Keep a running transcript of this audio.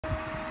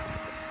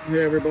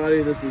Hey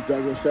everybody, this is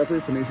Douglas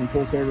Shepard from Eastern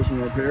Pool Service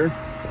and Repair.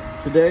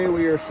 Today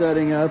we are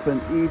setting up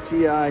an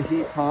ETI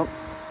heat pump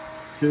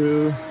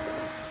to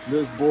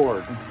this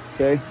board.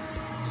 Okay,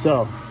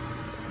 so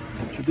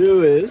what you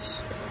do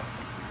is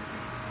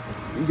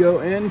you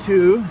go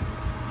into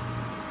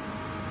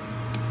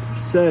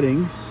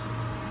settings.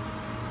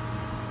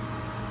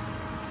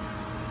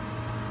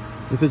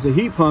 If it's a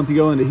heat pump, you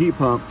go into heat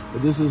pump,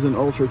 but this is an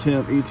ultra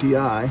temp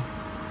ETI.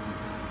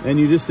 And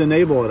you just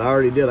enable it. I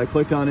already did. I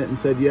clicked on it and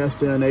said yes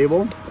to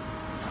enable.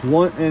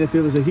 And if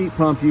it was a heat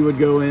pump, you would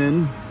go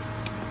in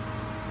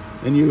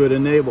and you would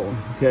enable,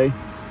 okay?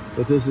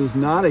 But this is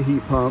not a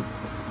heat pump.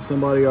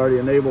 Somebody already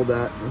enabled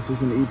that. This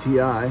is an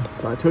ETI,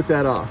 so I took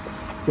that off,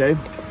 okay?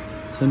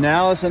 So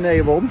now it's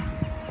enabled.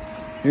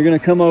 You're gonna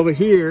come over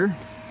here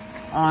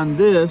on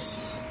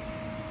this,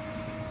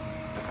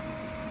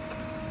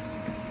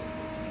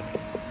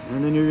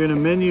 and then you're gonna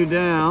menu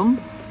down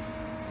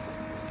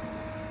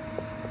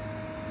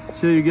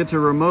till you get to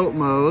remote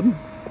mode, and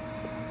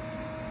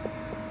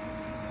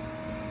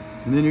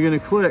then you're going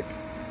to click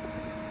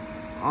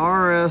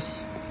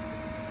RS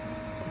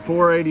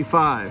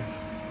 485,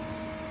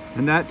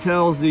 and that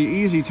tells the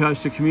Easy Touch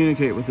to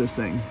communicate with this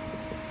thing.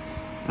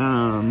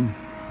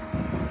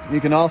 You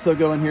can also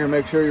go in here and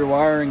make sure your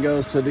wiring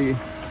goes to the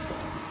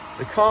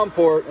COM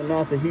port and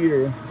not the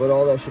heater, but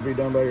all that should be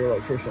done by your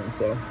electrician.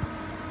 So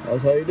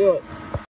that's how you do it.